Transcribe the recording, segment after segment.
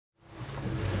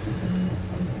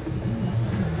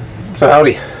So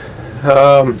howdy.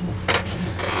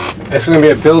 This is going to be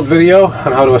a build video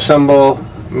on how to assemble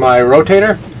my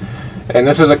rotator, and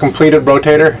this is a completed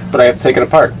rotator, but I have to take it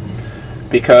apart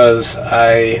because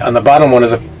on the bottom one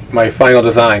is my final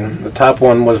design. The top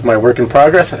one was my work in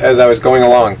progress as I was going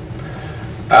along.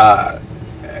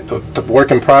 The work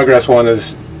in progress one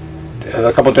has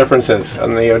a couple differences.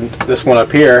 On this one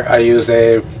up here, I use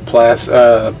a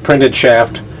printed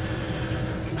shaft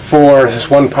for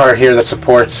this one part here that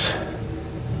supports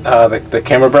the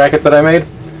camera bracket that I made,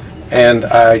 and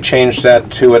I changed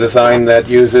that to a design that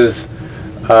uses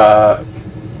a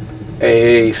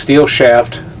steel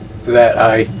shaft that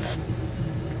I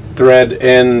thread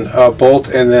in a bolt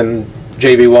and then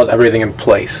JB weld everything in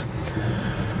place.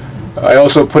 I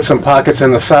also put some pockets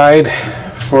in the side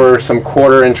for some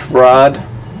 1/4-inch rod,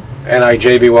 and I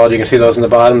JB weld, you can see those in the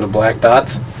bottom, the black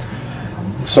dots,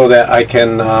 so that I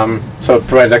can, so it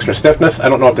provides extra stiffness. I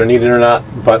don't know if they're needed or not,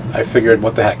 but I figured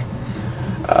what the heck.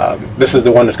 This is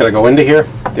the one that's going to go into here.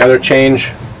 The other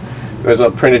change was a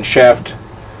printed shaft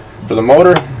for the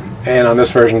motor, and on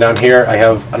this version down here I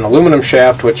have an aluminum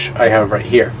shaft, which I have right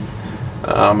here,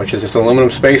 which is just an aluminum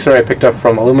spacer I picked up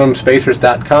from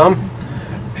aluminumspacers.com.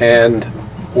 And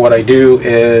what I do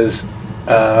is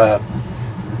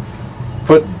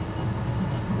put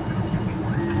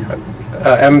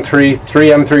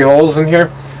three M3 holes in here,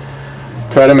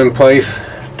 thread them in place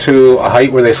to a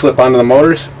height where they slip onto the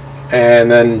motors,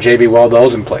 and then JB weld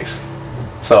those in place.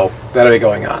 So that'll be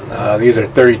going on. These are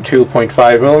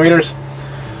 32.5 millimeters,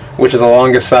 which is the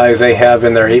longest size they have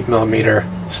in their 8mm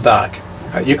stock.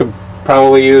 You could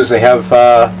probably use, they have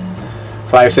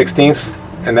 5/16,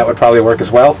 and that would probably work as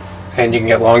well, and you can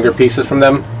get longer pieces from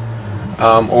them,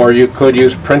 or you could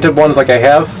use printed ones like I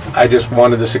have. I just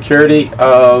wanted the security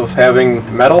of having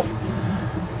metal,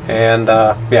 and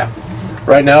yeah.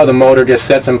 Right now the motor just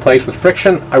sets in place with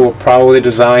friction. I will probably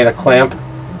design a clamp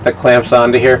that clamps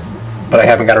onto here, but I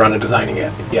haven't got around to designing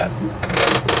it yet.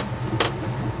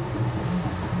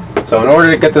 So in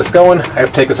order to get this going, I have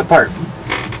to take this apart.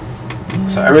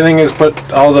 So everything is put,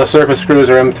 all the surface screws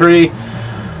are M3.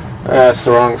 That's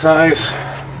the wrong size.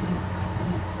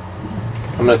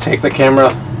 I'm going to take the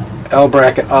camera L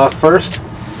bracket off first.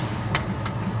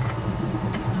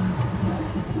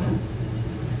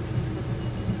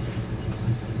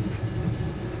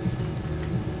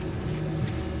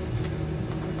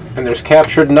 And there's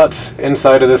captured nuts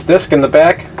inside of this disc in the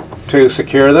back to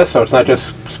secure this, so it's not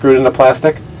just screwed into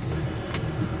plastic.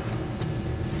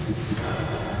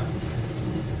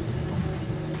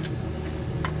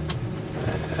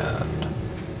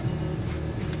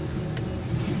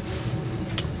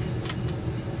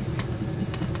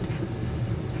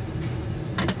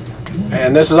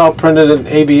 And this is all printed in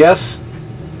ABS.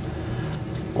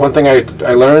 One thing I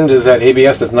learned is that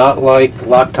ABS does not like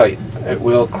Loctite. It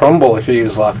will crumble if you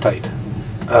use Loctite.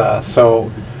 So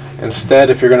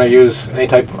instead, if you're going to use any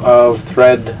type of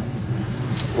thread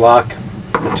lock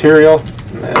material,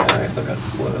 I still got a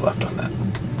little bit left on that.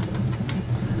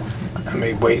 Let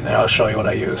me wait and I'll show you what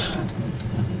I use.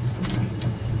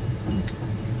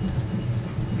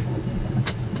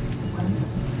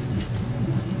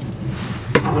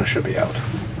 This should be out.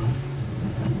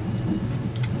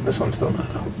 This one's still not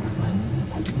out.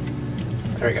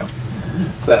 There we go.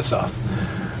 That's off.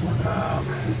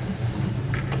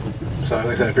 So like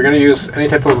I said, if you're going to use any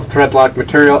type of thread lock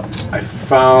material, I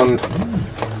found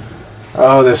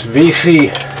this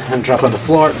VC, and drop on the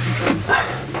floor,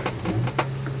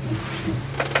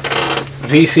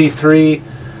 VC3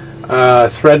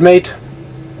 thread mate,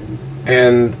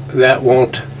 and that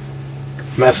won't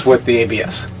mess with the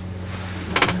ABS.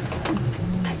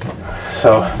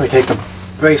 So we take the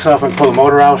base off and pull the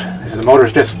motor out. The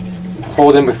motor's just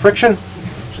hold in with friction,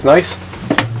 which is nice.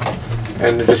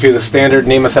 And just use a standard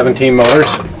NEMA 17 motors.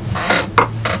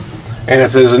 And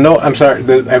if there's a note, I'm sorry,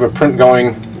 I have a print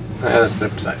going, that's the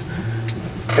different size,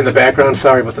 in the background.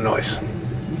 Sorry about the noise.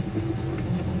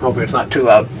 Hopefully it's not too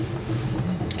loud.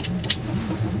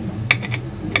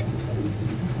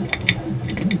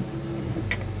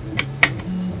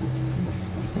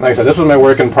 Like I said, this was my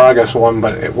work in progress one,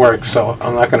 but it works, so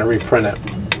I'm not going to reprint it.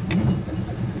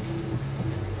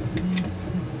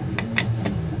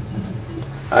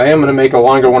 I am going to make a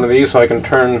longer one of these so I can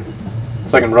turn,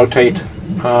 so I can rotate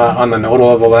on the nodal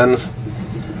of the lens.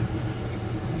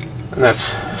 And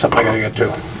that's something I got to get to.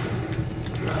 A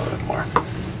little bit more.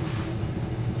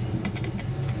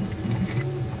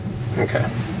 Okay.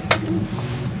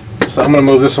 So I'm going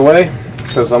to move this away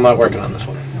because I'm not working on this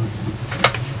one.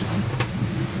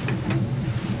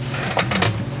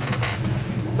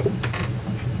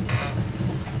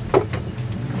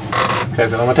 Okay,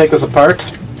 so I'm going to take this apart,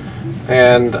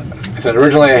 And I said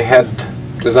originally I had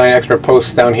design expert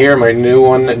posts down here. My new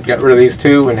one and got rid of these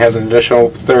two and has an additional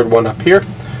third one up here.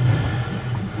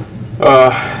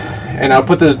 And I'll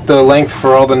put the length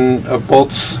for all the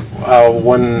bolts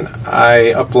when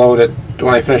I upload it,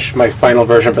 when I finish my final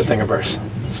version of the thingiverse.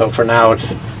 So for now, it's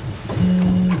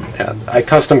I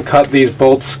custom cut these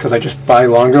bolts because I just buy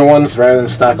longer ones rather than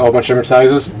stock a whole bunch of different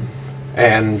sizes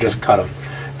and just cut them.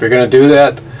 If you're going to do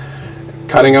that,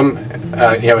 cutting them,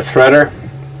 you have a threader.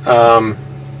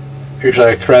 Usually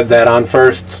I thread that on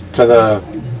first to the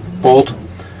bolt,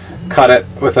 cut it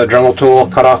with a Dremel tool,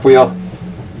 cut-off wheel,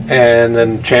 and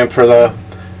then chamfer the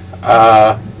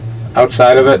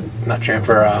outside of it, not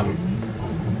chamfer,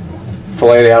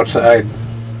 fillet the outside,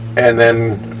 and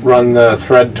then run the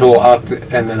thread tool off,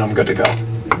 and then I'm good to go.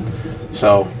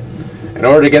 So in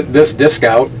order to get this disc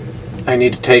out, I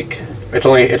need to take,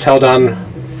 it's held on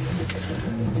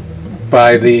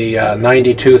by the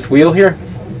 90 tooth wheel here,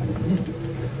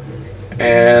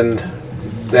 and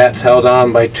that's held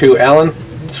on by two Allen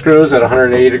screws at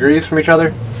 180 degrees from each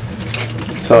other.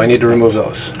 So I need to remove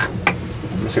those.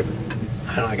 Let's see if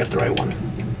I don't get the right one.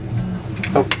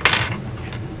 Oh,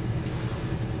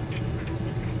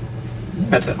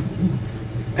 that's it.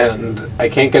 And I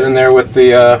can't get in there with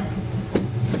the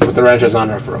wrenches on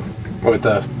there for them, or with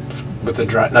the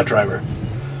nut driver.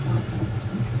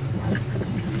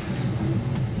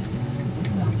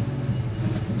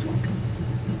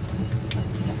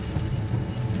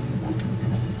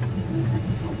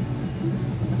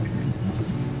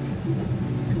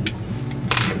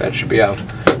 That should be out.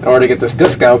 In order to get this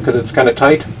disc out, because it's kind of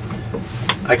tight,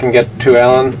 I can get two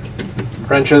Allen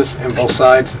wrenches in both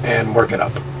sides and work it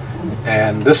up.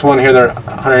 And this one here, they're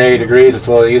 180 degrees, it's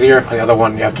a little easier. The other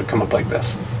one, you have to come up like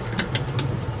this.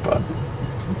 But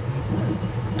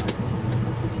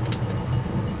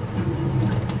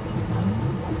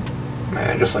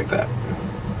man, just like that.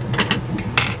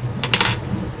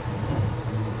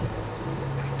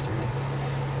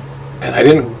 And I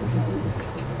didn't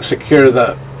secure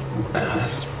the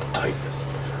this is tight.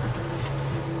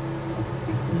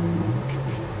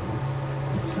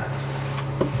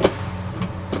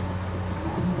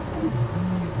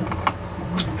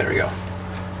 There we go.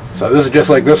 So this is just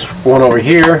like this one over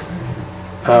here.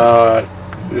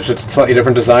 There's a slightly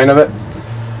different design of it.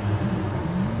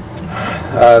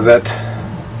 That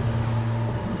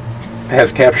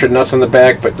has captured nuts on the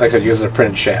back, but like I said, uses a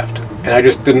printed shaft. And I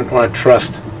just didn't want to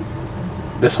trust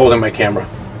this holding my camera.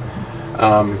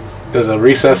 There's a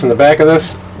recess in the back of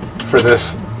this for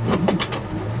this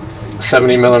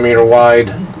 70mm wide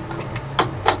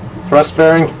thrust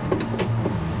bearing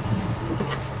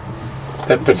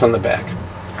that fits on the back.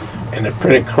 And if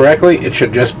printed correctly, it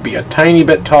should just be a tiny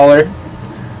bit taller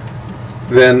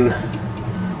than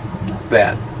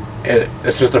that.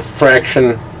 It's just a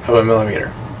fraction of a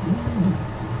millimeter.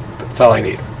 That's all I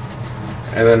need.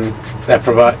 And then that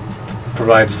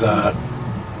provides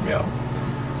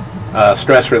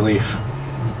stress relief,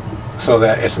 so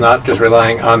that it's not just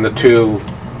relying on the two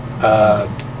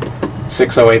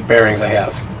 608 bearings I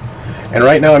have. And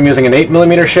right now I'm using an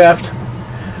 8mm shaft,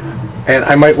 and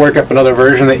I might work up another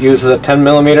version that uses a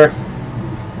 10mm.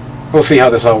 We'll see how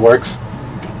this all works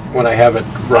when I have it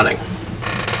running.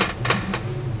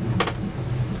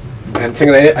 And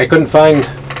something that I couldn't find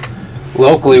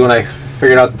locally when I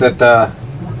figured out that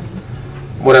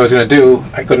what I was going to do,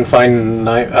 I couldn't find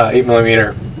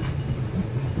 8mm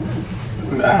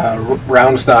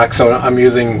round stock, so I'm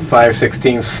using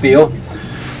 5/16 steel,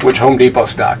 which Home Depot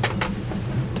stocked.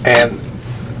 And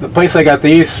the place I got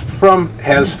these from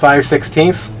has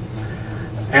 5/16,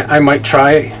 and I might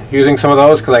try using some of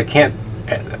those because I can't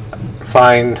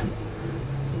find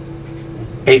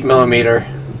 8mm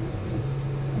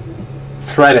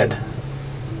threaded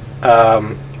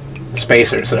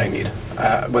spacers that I need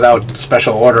without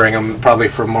special ordering them, probably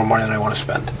for more money than I want to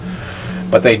spend.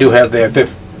 But they do have the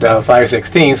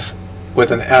 5/16 with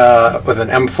an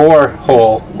M4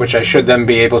 hole, which I should then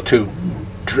be able to.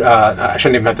 I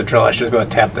shouldn't even have to drill. I should just go and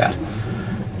tap that,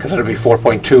 because it'll be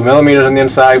 4.2mm on the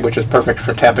inside, which is perfect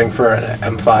for tapping for an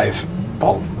M5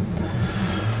 bolt.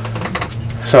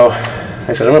 So, like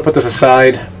I said, I'm going to put this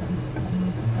aside.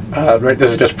 Right,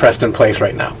 this is just pressed in place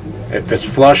right now. If it's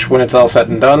flush when it's all said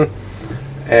and done,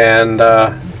 and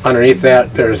underneath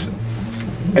that there's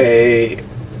a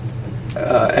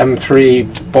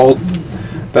M3 bolt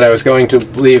that I was going to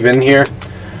leave in here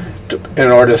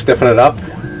in order to stiffen it up,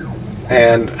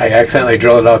 and I accidentally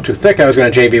drilled it out too thick. I was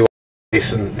going to JB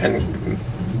this and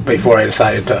before I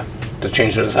decided to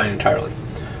change the design entirely.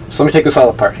 So let me take this all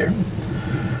apart here.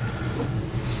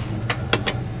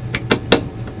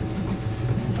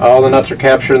 All the nuts are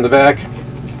captured in the back.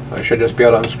 I should just be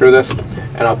able to unscrew this.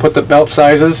 And I'll put the belt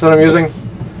sizes that I'm using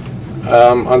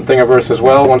on Thingiverse as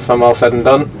well once I'm all said and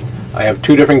done. I have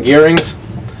 2 different gearings,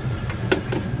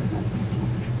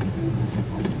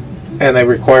 and they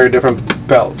require different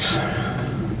belts.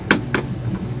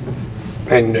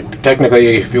 And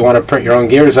technically, if you want to print your own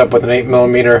gears up with an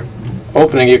 8mm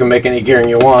opening, you can make any gearing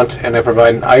you want, and I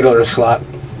provide an idler slot,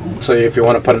 so if you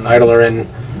want to put an idler in.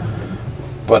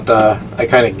 But I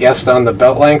kind of guessed on the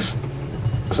belt lengths,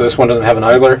 so this one doesn't have an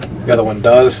idler, the other one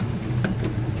does.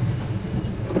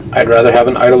 I'd rather have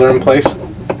an idler in place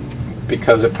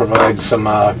because it provides some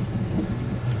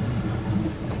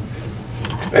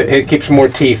it keeps more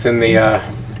teeth in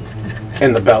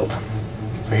the belt.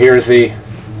 So here's the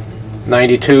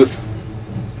 90 tooth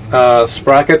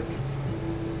sprocket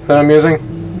that I'm using,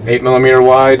 8mm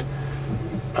wide.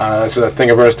 This is a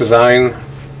Thingiverse design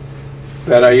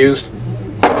that I used.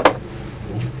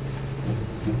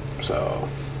 So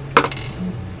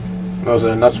those are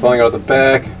the nuts falling out of the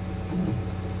back.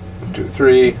 1, 2,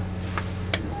 3.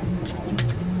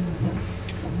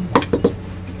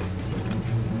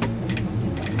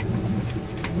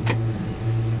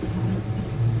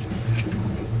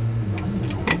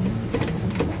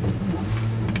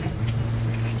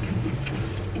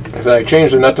 So I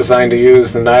changed the nut design to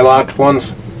use the nylocked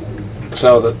ones,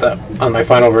 so that on my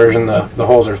final version the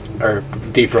holes are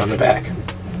deeper on the back.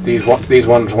 These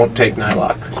ones won't take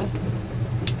nylock,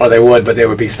 or they would, but they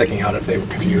would be sticking out if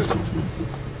you used them.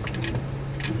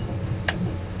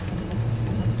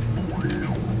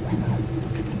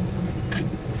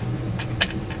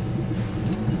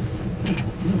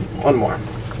 One more.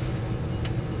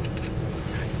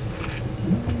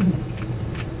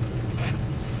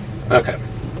 Okay.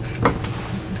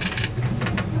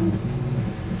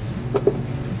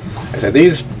 I said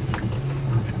these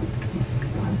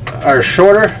are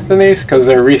shorter than these because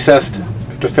they're recessed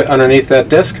to fit underneath that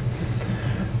disc,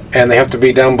 and they have to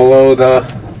be down below the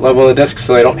level of the disc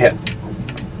so they don't hit.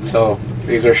 So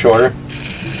these are shorter.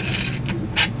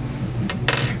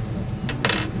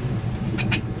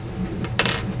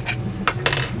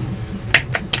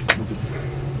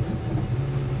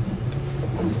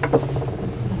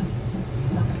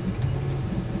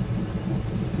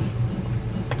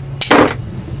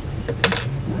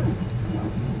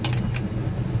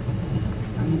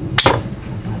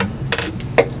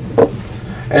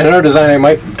 And another design I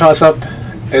might toss up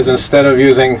is, instead of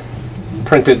using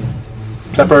printed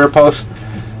separator posts,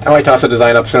 I might toss a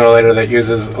design up sooner or later that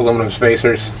uses aluminum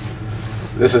spacers.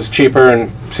 This is cheaper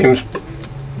and seems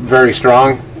very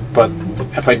strong, but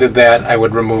if I did that, I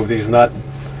would remove these nut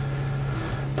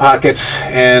pockets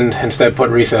and instead put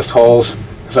recessed holes.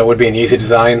 So it would be an easy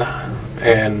design,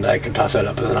 and I could toss that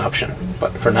up as an option.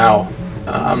 But for now,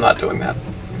 I'm not doing that.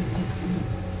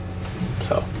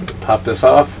 So pop this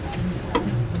off.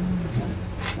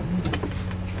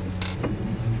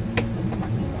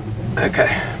 Okay,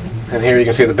 and here you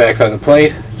can see the back side of the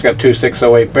plate. It's got 2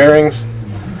 608 bearings,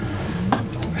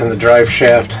 and the drive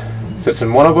shaft sits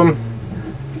in one of them,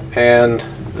 and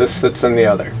this sits in the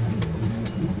other.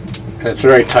 And it's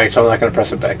very tight, so I'm not going to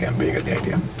press it back in, but you get the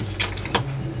idea.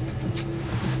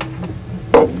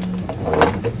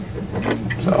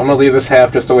 So I'm going to leave this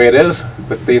half just the way it is,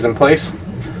 with these in place,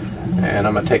 and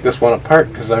I'm going to take this one apart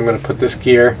because I'm going to put this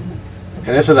gear, and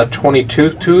this is a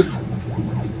 22 tooth.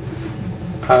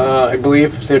 I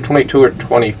believe it's either 22 or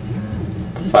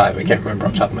 25. I can't remember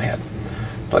off the top of my head.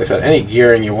 But like I said, any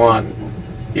gearing you want,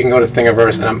 you can go to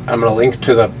Thingiverse, and I'm going to link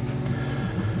to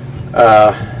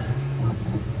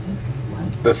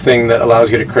the thing that allows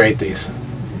you to create these.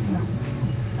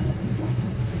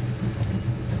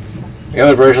 The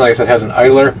other version, like I said, has an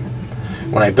idler.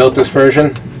 When I built this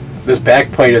version, this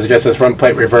back plate is just this front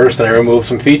plate reversed, and I removed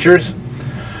some features.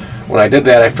 When I did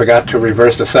that, I forgot to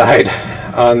reverse the side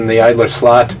on the idler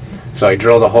slot, so I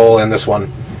drilled a hole in this one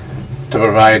to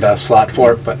provide a slot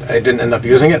for it, but I didn't end up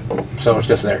using it, so it's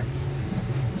just there.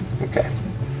 Okay.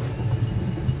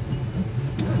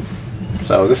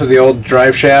 So this is the old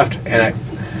drive shaft, and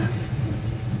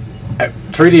I'm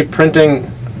 3D printing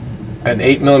an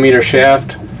 8mm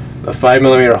shaft, a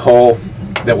 5mm hole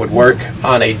that would work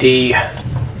on a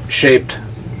D-shaped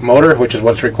motor, which is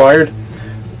what's required,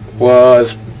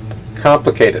 was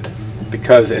complicated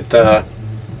because it's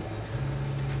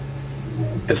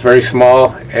very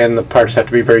small and the parts have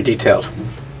to be very detailed.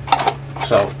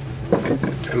 So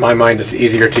in my mind, it's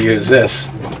easier to use this,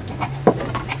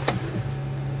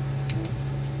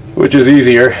 which is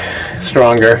easier,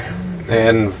 stronger,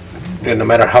 and no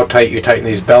matter how tight you tighten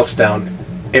these belts down,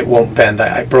 it won't bend.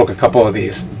 I broke a couple of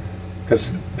these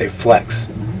because they flex.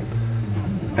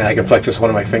 and I can flex this with one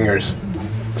of my fingers.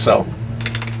 So,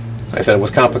 like I said, it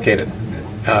was complicated.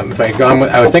 If I had gone with,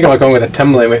 I was thinking about going with a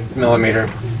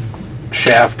 10mm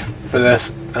shaft for this,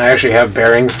 and I actually have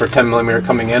bearings for 10mm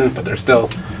coming in, but they're still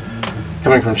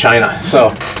coming from China.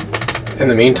 So, in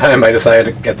the meantime, I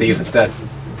decided to get these instead.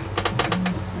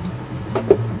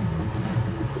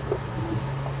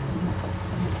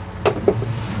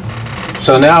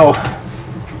 So now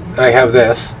I have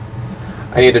this.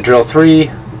 I need to drill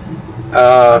 3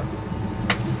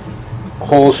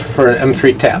 holes for an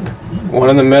M3 tap. One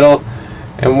in the middle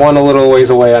and one a little ways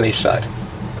away on each side.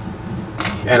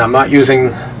 And I'm not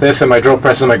using this in my drill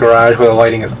press in my garage where the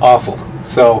lighting is awful.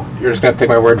 So you're just going to take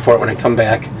my word for it when I come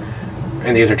back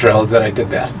and these are drilled that I did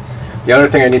that. The other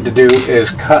thing I need to do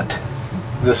is cut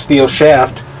the steel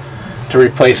shaft to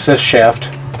replace this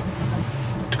shaft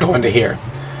to go into here.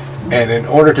 And in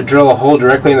order to drill a hole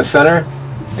directly in the center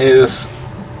is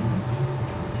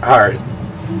hard.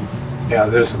 Yeah,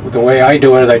 the way I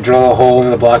do it is I drill a hole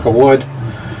in the block of wood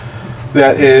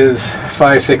that is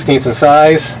 5/16 in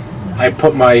size. I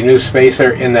put my new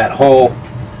spacer in that hole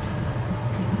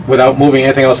without moving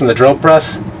anything else in the drill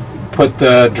press. Put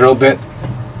the drill bit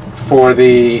for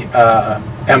the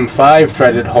M5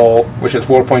 threaded hole, which is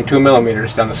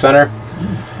 4.2mm down the center,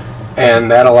 and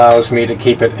that allows me to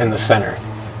keep it in the center.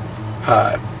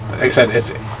 Like I said,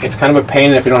 it's kind of a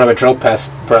pain. If you don't have a drill press,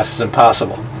 it's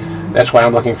impossible. That's why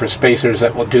I'm looking for spacers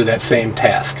that will do that same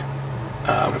task.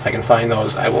 If I can find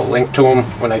those, I will link to them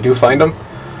when I do find them.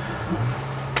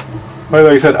 But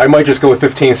like I said, I might just go with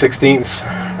 15/16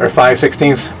 or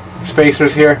 5/16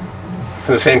 spacers here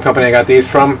from the same company I got these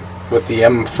from, with the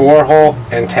M4 hole,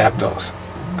 and tap those.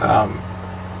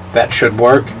 That should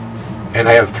work. And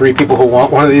I have 3 people who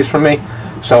want one of these from me,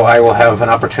 so I will have an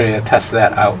opportunity to test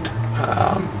that out.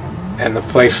 And the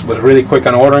place was really quick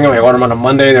on ordering them. I ordered them on a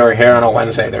Monday. They were here on a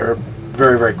Wednesday. They were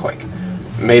very, very quick.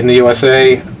 Made in the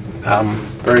USA. I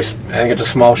think it's a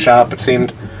small shop, it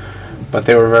seemed, but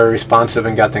they were very responsive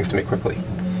and got things to me quickly.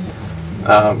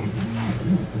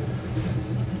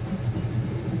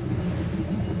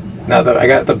 Now that I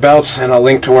got the belts, and I'll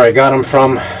link to where I got them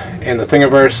from in the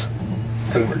Thingiverse.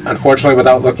 And unfortunately,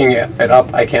 without looking it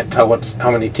up, I can't tell how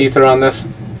many teeth are on this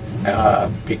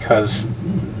because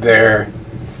their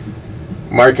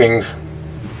markings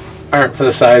aren't for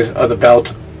the size of the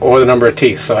belt or the number of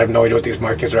teeth. So I have no idea what these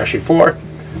markings are actually for.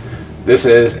 This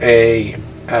is a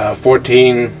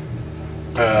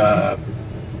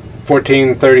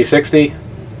 14-30-60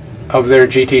 of their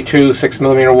GT2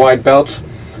 6mm wide belts.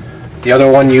 The other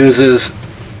one uses,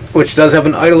 which does have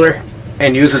an idler,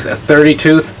 and uses a 30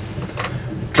 tooth.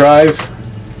 Drive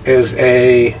is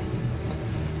a,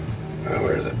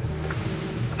 where is it?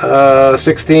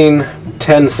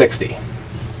 16-10-60.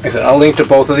 I said I'll link to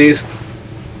both of these,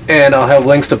 and I'll have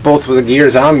links to both of the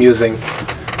gears I'm using.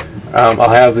 I'll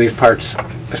have these parts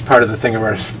as part of the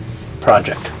Thingiverse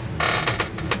project.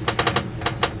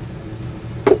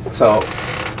 So,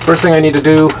 first thing I need to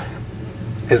do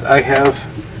is I have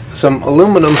some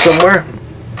aluminum somewhere.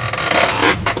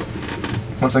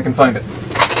 Once I can find it.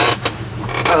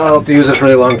 I'll have to use this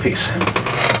really long piece.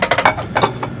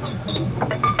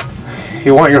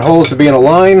 You want your holes to be in a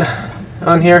line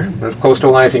on here, as close to a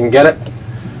line as you can get it.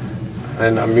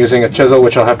 And I'm using a chisel,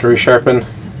 which I'll have to resharpen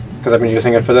because I've been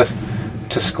using it for this,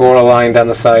 to score a line down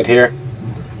the side here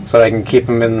so that I can keep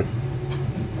them in.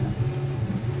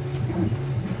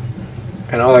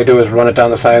 And all I do is run it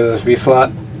down the side of this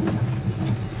V-slot,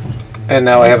 and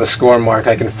now I have a score mark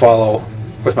I can follow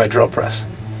with my drill press.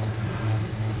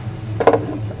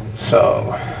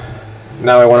 So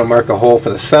now I want to mark a hole for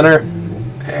the center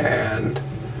and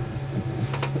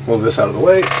move this out of the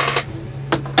way.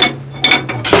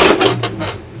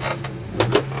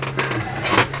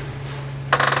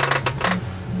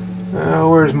 Now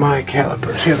where's my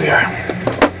calipers? Here they are.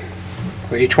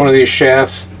 So each one of these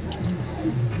shafts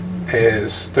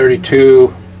is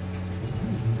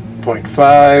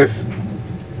 32.5,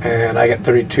 and I get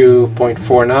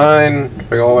 32.49. If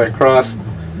I go all the way across,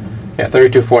 yeah,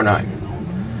 32.49.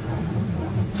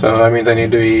 So that means I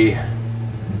need to be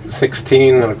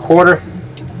 16.25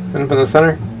 in from the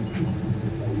center.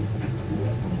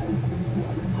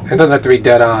 It doesn't have to be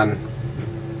dead on.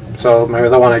 So my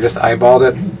other one, I just eyeballed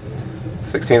it.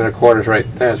 16.25 is right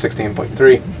there.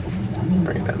 16.3.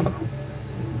 Bring it down a little.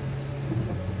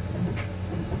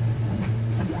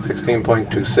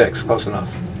 16.26, close enough.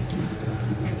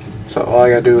 So all I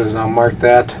gotta do is now mark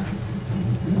that,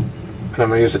 and I'm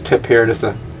gonna use the tip here just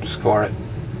to score it.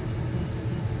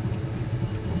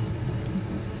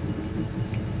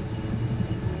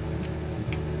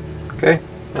 Okay,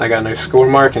 I got a nice score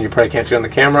mark, and you probably can't see it on the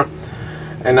camera.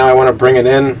 and now I want to bring it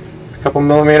in a couple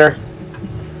millimeter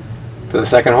to the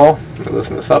second hole. Let me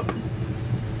loosen this up,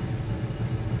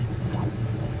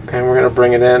 and we're going to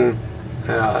bring it in.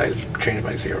 I just changed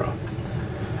my 0.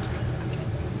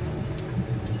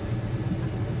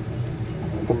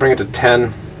 We'll bring it to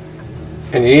 10,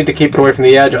 and you need to keep it away from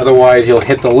the edge, otherwise you'll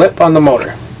hit the lip on the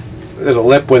motor. There's a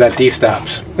lip where that D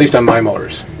stops, at least on my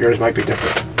motors. Yours might be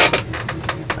different.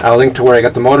 I'll link to where I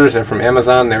got the motors. They're from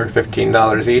Amazon. They're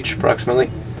 $15 each approximately.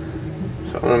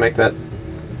 So I'm going to make that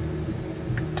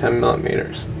 10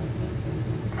 millimeters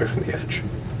away from the edge.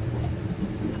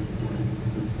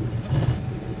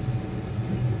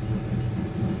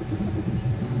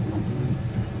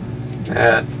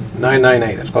 At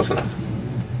 998, that's close enough.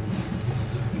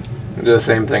 Do the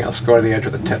same thing. I'll score the edge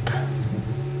with a tip.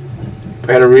 If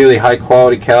I had a really high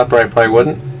quality caliper, I probably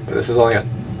wouldn't, but this is only a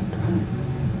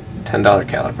 $10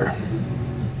 caliper.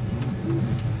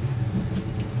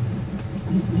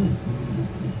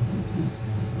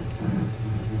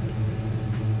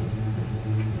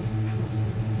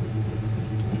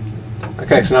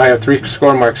 Okay, so now I have 3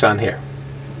 score marks on here.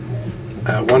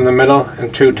 1 in the middle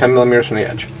and 2 10 millimeters from the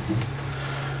edge.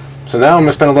 So now I'm going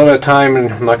to spend a little bit of time,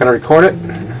 and I'm not going to record it,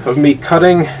 of me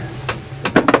cutting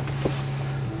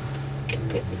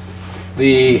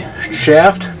the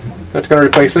shaft that's going to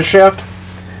replace this shaft,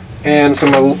 and some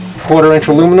 1/4 inch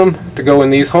aluminum to go in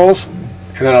these holes,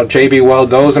 and then I'll JB weld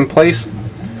those in place.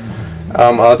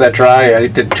 I'll let that dry. I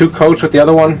did 2 coats with the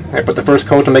other one. I put the first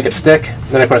coat to make it stick,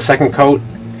 then I put a second coat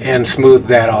and smoothed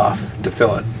that off to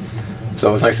fill it, so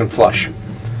it was nice and flush.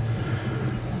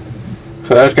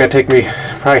 So that's going to take me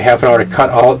probably half an hour to cut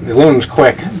all. The aluminum's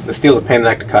quick. The steel's a pain in the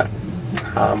neck to cut,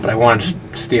 but I wanted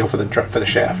steel for the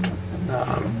shaft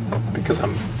because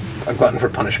I'm a glutton for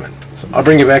punishment. So I'll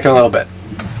bring you back in a little bit.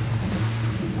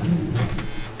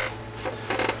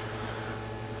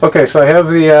 Okay, so I have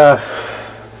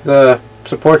the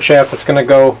support shaft that's going to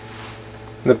go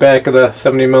in the back of the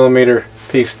 70 millimeter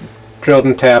piece drilled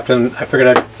and tapped, and I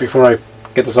figured before I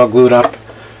get this all glued up,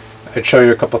 I'd show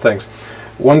you a couple things.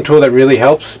 One tool that really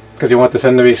helps, because you want this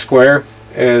end to be square,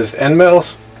 is end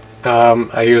mills.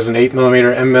 I use an 8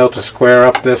 millimeter end mill to square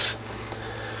up this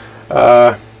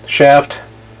shaft,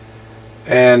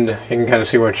 and you can kind of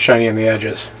see where it's shiny in the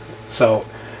edges. So,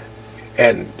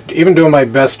 and even doing my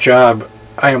best job,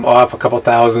 I am off a couple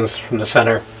thousandths from the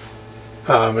center,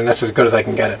 and that's as good as I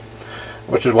can get it,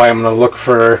 which is why I'm going to look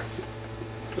for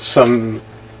some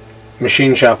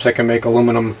machine shops that can make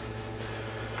aluminum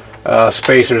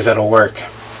spacers that'll work.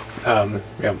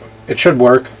 Yeah, it should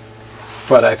work,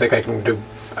 but I think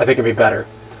it'd be better.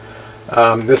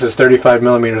 This is 35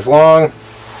 millimeters long,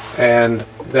 and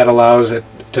that allows it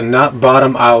to not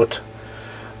bottom out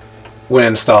when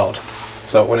installed.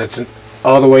 So when it's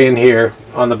all the way in here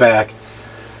on the back,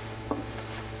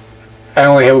 I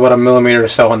only have about 1 millimeter or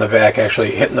so on the back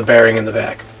actually hitting the bearing in the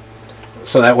back,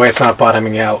 so that way it's not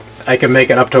bottoming out. I can make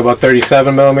it up to about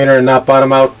 37 millimeter and not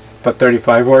bottom out, but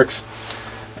 35 works.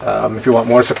 If you want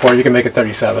more support, you can make it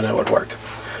 37, it would work.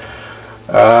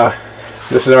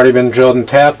 This has already been drilled and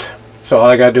tapped, so all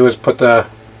I gotta do is put the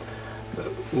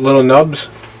little nubs,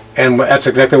 and that's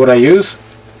exactly what I use,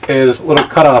 is little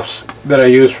cutoffs that I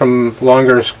use from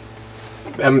longer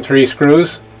M3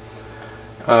 screws.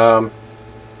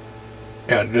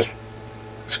 Yeah, just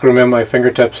screw them in my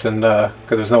fingertips, and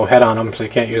because there's no head on them, so you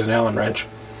can't use an Allen wrench,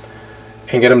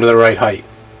 and get them to the right height.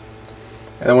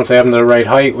 And then once I have them to the right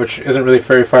height, which isn't really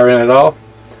very far in at all,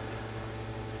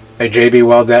 I JB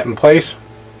weld that in place.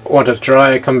 Once it's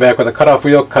dry, I come back with a cutoff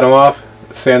wheel, cut them off,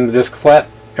 sand the disc flat,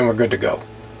 and we're good to go.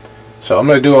 So I'm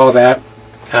going to do all that,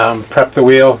 prep the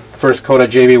wheel. First coat of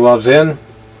JB welds in,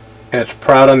 and it's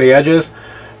proud on the edges,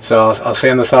 so I'll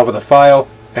sand this off with a file,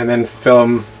 and then fill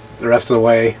them the rest of the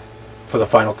way for the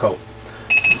final coat.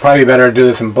 Probably better to do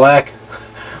this in black,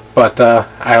 but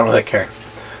I don't really care.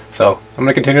 So I'm going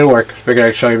to continue to work. Figured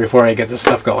I'd show you before I get this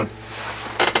stuff going.